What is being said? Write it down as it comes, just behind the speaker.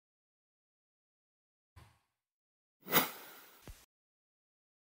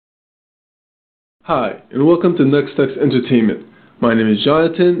Hi, and welcome to nuxttux.ent. My name is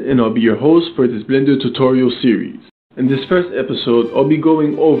Jonathan, and I'll be your host for this Blender tutorial series. In this first episode, I'll be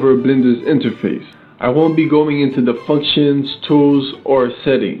going over Blender's interface. I won't be going into the functions, tools, or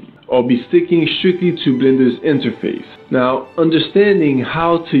settings. I'll be sticking strictly to Blender's interface. Now, understanding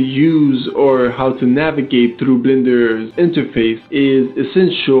how to use or how to navigate through Blender's interface is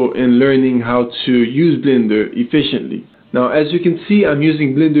essential in learning how to use Blender efficiently. Now, as you can see, I'm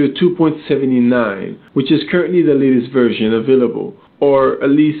using Blender 2.79, which is currently the latest version available, or at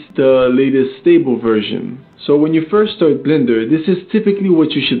least the latest stable version. So when you first start Blender, this is typically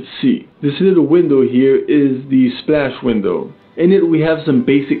what you should see. This little window here is the splash window. In it, we have some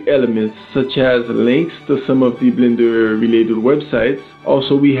basic elements such as links to some of the Blender related websites.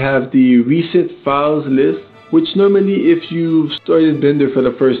 Also, we have the recent files list, which normally if you've started Blender for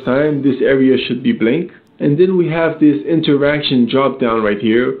the first time, this area should be blank. And then we have this interaction drop down right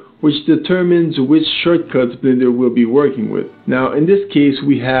here, which determines which shortcuts Blender will be working with. Now in this case,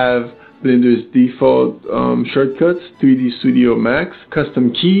 we have Blender's default shortcuts, 3D Studio Max,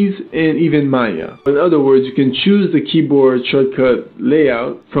 custom keys, and even Maya. In other words, you can choose the keyboard shortcut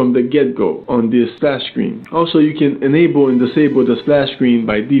layout from the get-go on this splash screen. Also, you can enable and disable the splash screen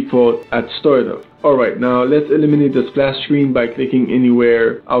by default at startup. Alright, now let's eliminate the splash screen by clicking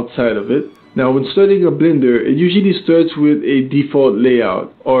anywhere outside of it. Now when starting a Blender, it usually starts with a default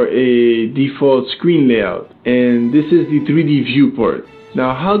layout or a default screen layout, and this is the 3D viewport.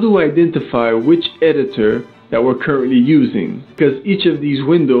 Now how do I identify which editor that we're currently using? Because each of these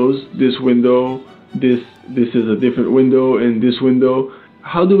windows, this window, this is a different window, and this window,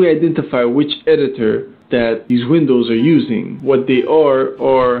 how do we identify which editor that these windows are using, what they are,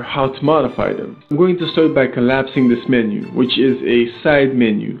 or how to modify them? I'm going to start by collapsing this menu, which is a side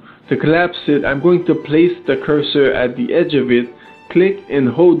menu. To collapse it, I'm going to place the cursor at the edge of it, click and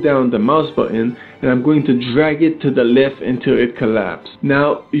hold down the mouse button, and I'm going to drag it to the left until it collapses.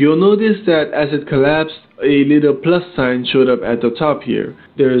 Now, you'll notice that as it collapsed, a little plus sign showed up at the top here.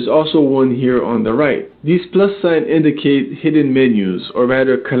 There is also one here on the right. These plus signs indicate hidden menus, or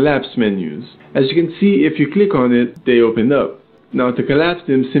rather collapse menus. As you can see, if you click on it, they open up. Now to collapse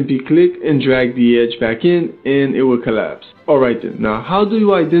them, simply click and drag the edge back in and it will collapse. Alright then, now how do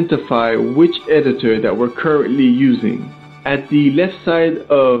you identify which editor that we're currently using? At the left side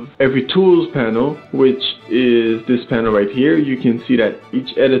of every tools panel, which is this panel right here, you can see that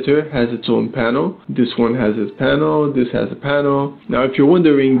each editor has its own panel. This one has its panel, this has a panel. Now if you're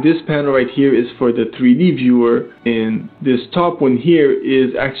wondering, this panel right here is for the 3D viewer, and this top one here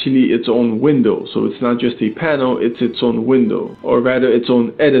is actually its own window. So it's not just a panel, it's its own window, or rather its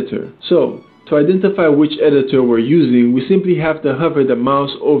own editor. So to identify which editor we're using, we simply have to hover the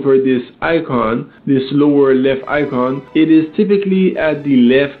mouse over this icon, this lower left icon. It is typically at the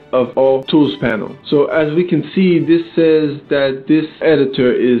left of all tools panel. So as we can see, this says that this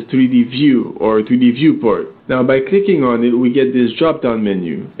editor is 3D view or 3D viewport. Now by clicking on it, we get this drop down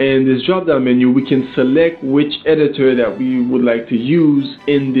menu, and this drop down menu we can select which editor that we would like to use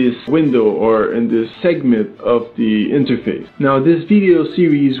in this window or in this segment of the interface. Now this video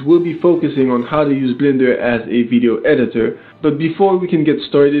series will be focusing on how to use Blender as a video editor, but before we can get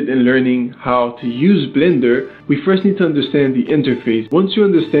started in learning how to use Blender, we first need to understand the interface. Once you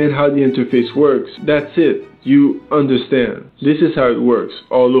understand how the interface works, that's it. You understand. This is how it works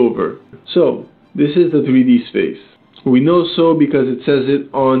all over. So this is the 3D space. We know so because it says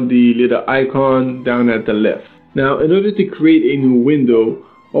it on the little icon down at the left. Now in order to create a new window,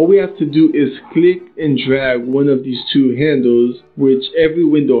 all we have to do is click and drag one of these two handles, which every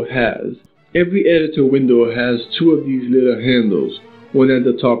window has. Every editor window has two of these little handles, one at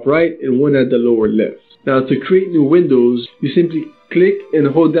the top right and one at the lower left. Now to create new windows, you simply click and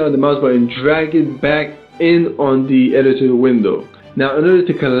hold down the mouse button, drag it back in on the editor window. Now in order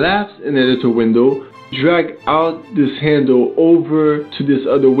to collapse an editor window, drag out this handle over to this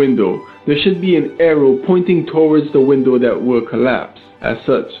other window. There should be an arrow pointing towards the window that will collapse as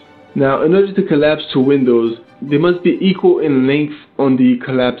such. Now in order to collapse two windows, they must be equal in length on the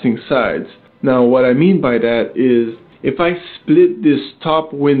collapsing sides. Now what I mean by that is, if I split this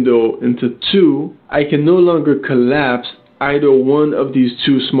top window into two, I can no longer collapse either one of these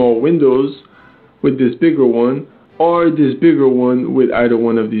two small windows with this bigger one, or this bigger one with either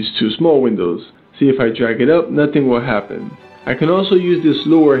one of these two small windows. See, if I drag it up, nothing will happen. I can also use this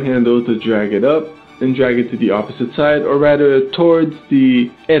lower handle to drag it up and drag it to the opposite side, or rather towards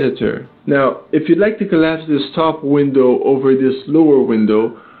the editor. Now if you'd like to collapse this top window over this lower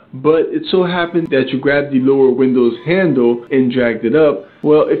window, but it so happened that you grabbed the lower window's handle and dragged it up.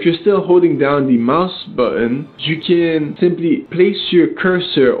 Well, if you're still holding down the mouse button, you can simply place your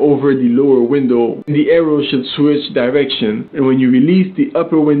cursor over the lower window and the arrow should switch direction, and when you release, the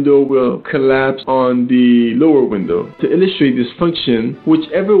upper window will collapse on the lower window. To illustrate this function,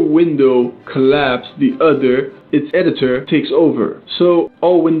 whichever window collapses the other, its editor takes over. So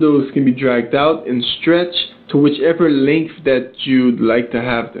all windows can be dragged out and stretched to whichever length that you'd like to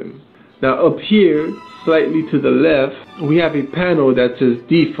have them. Now up here, slightly to the left, we have a panel that says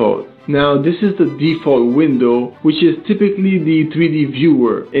default. Now this is the default window, which is typically the 3D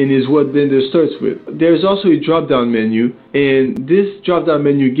viewer and is what Blender starts with. There's also a drop down menu, and this drop down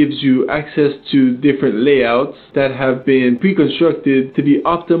menu gives you access to different layouts that have been pre-constructed to be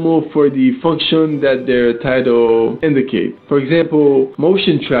optimal for the function that their title indicates. For example,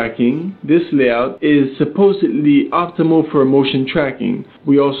 motion tracking, this layout is supposedly optimal for motion tracking.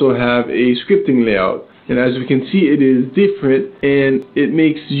 We also have a scripting layout. And as we can see, it is different and it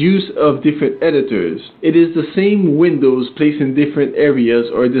makes use of different editors. It is the same windows placed in different areas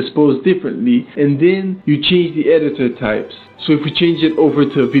or disposed differently, and then you change the editor types. So if we change it over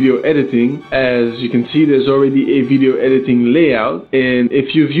to video editing, as you can see, there's already a video editing layout, and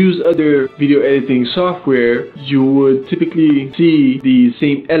if you've used other video editing software, you would typically see the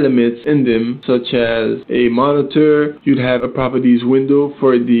same elements in them, such as a monitor. You'd have a properties window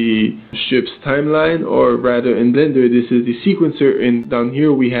for the strip's timeline, or rather in Blender this is the sequencer, and down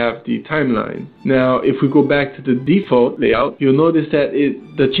here we have the timeline. Now if we go back to the default layout, you'll notice that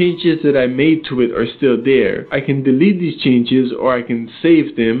the changes that I made to it are still there. I can delete these changes, or I can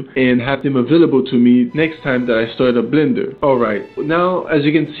save them and have them available to me next time that I start a Blender. Alright, now as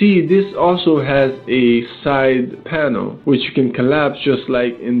you can see, this also has a side panel which you can collapse just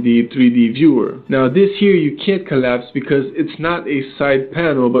like in the 3D viewer. Now this here you can't collapse because it's not a side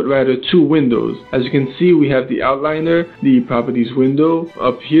panel but rather two windows. As you can see, we have the outliner, the properties window.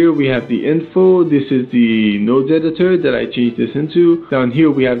 Up here we have the info. This is the nodes editor that I changed this into. Down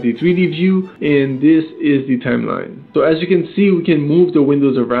here we have the 3D view, and this is the timeline. So as you can see, we can move the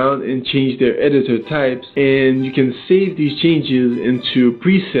windows around and change their editor types, and you can save these changes into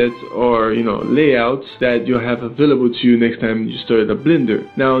presets or layouts that you'll have available to you next time you start a Blender.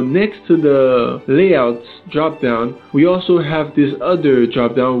 Now next to the layouts drop down, we also have this other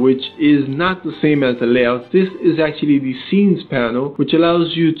drop down which is not the same as the layouts. This is actually the scenes panel, which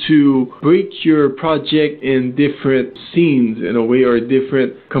allows you to break your project in different scenes in a way, or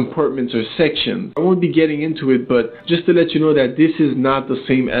different compartments or sections. I won't be getting into it, but just to let you know that this is not the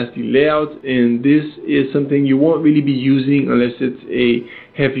same as the layout, and this is something you won't really be using unless it's a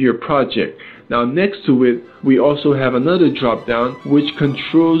heavier project. Now next to it, we also have another drop down which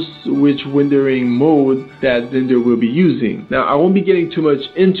controls which rendering mode that Blender will be using. Now I won't be getting too much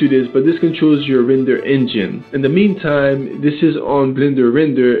into this, but this controls your render engine. In the meantime, this is on Blender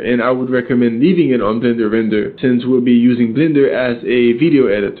Render, and I would recommend leaving it on Blender Render since we'll be using Blender as a video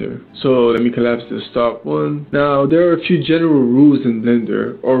editor. So let me collapse the stop one. Now there are a few general rules in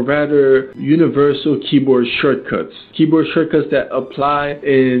Blender, or rather universal keyboard shortcuts. Keyboard shortcuts that apply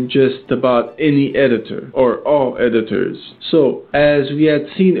in just about any editor, or all editors. So as we had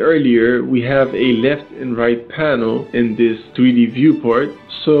seen earlier, we have a left and right panel in this 3D viewport.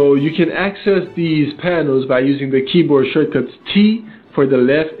 So you can access these panels by using the keyboard shortcuts T for the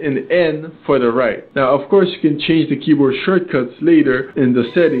left and N for the right. Now of course you can change the keyboard shortcuts later in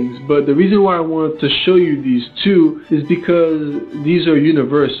the settings, but the reason why I wanted to show you these two is because these are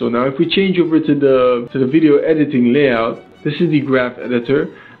universal. Now if we change over to the video editing layout, this is the graph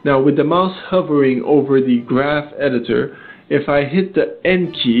editor. Now with the mouse hovering over the graph editor, if I hit the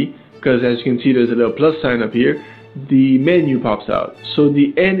N key, because as you can see there's a little plus sign up here, the menu pops out. So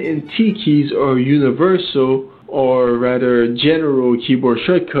the N and T keys are universal, or rather general keyboard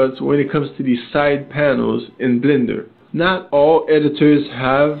shortcuts when it comes to the side panels in Blender. Not all editors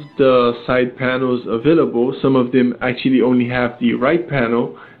have the side panels available. Some of them actually only have the right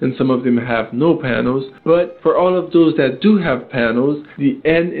panel, and some of them have no panels. But for all of those that do have panels, the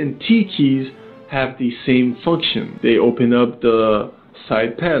N and T keys have the same function. They open up the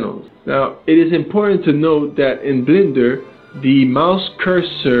side panels. Now, it is important to note that in Blender, the mouse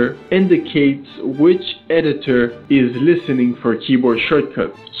cursor indicates which editor is listening for keyboard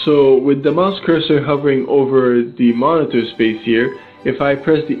shortcuts. So with the mouse cursor hovering over the monitor space here, if I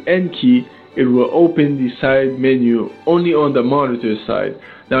press the N key, it will open the side menu only on the monitor side.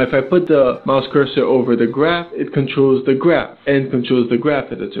 Now if I put the mouse cursor over the graph, it controls the graph and controls the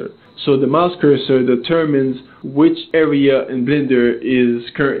graph editor. So the mouse cursor determines which area in Blender is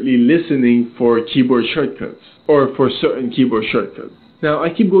currently listening for keyboard shortcuts, or for certain keyboard shortcuts. Now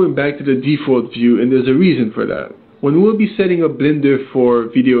I keep going back to the default view, and there's a reason for that. When we'll be setting up Blender for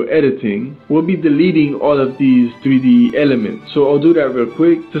video editing, we'll be deleting all of these 3D elements. So I'll do that real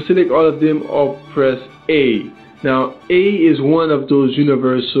quick. To select all of them, I'll press A. Now, A is one of those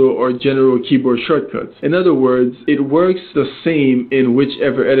universal or general keyboard shortcuts. In other words, it works the same in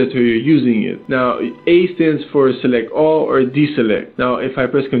whichever editor you're using it. Now, A stands for select all or deselect. Now, if I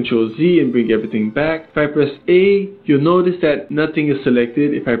press Ctrl Z and bring everything back, if I press A, you'll notice that nothing is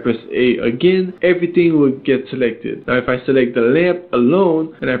selected. If I press A again, everything will get selected. Now, if I select the lamp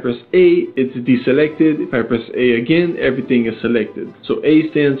alone and I press A, it's deselected. If I press A again, everything is selected. So A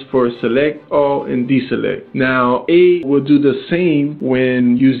stands for select all and deselect. Now, A will do the same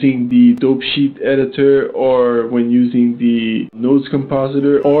when using the dope sheet editor, or when using the nodes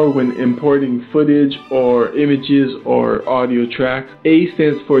compositor, or when importing footage or images or audio tracks. A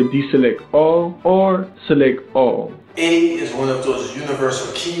stands for deselect all or select all. A is one of those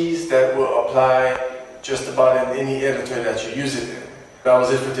universal keys that will apply just about in any editor that you use it in. That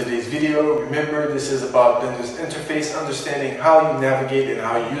was it for today's video. Remember, this is about Blender's interface. Understanding how you navigate and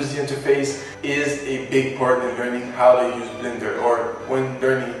how you use the interface is a big part in learning how to use Blender, or when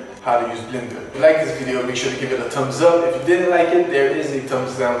learning how to use Blender. If you like this video, make sure to give it a thumbs up. If you didn't like it, there is a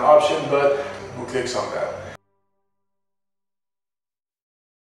thumbs down option, but who clicks on that?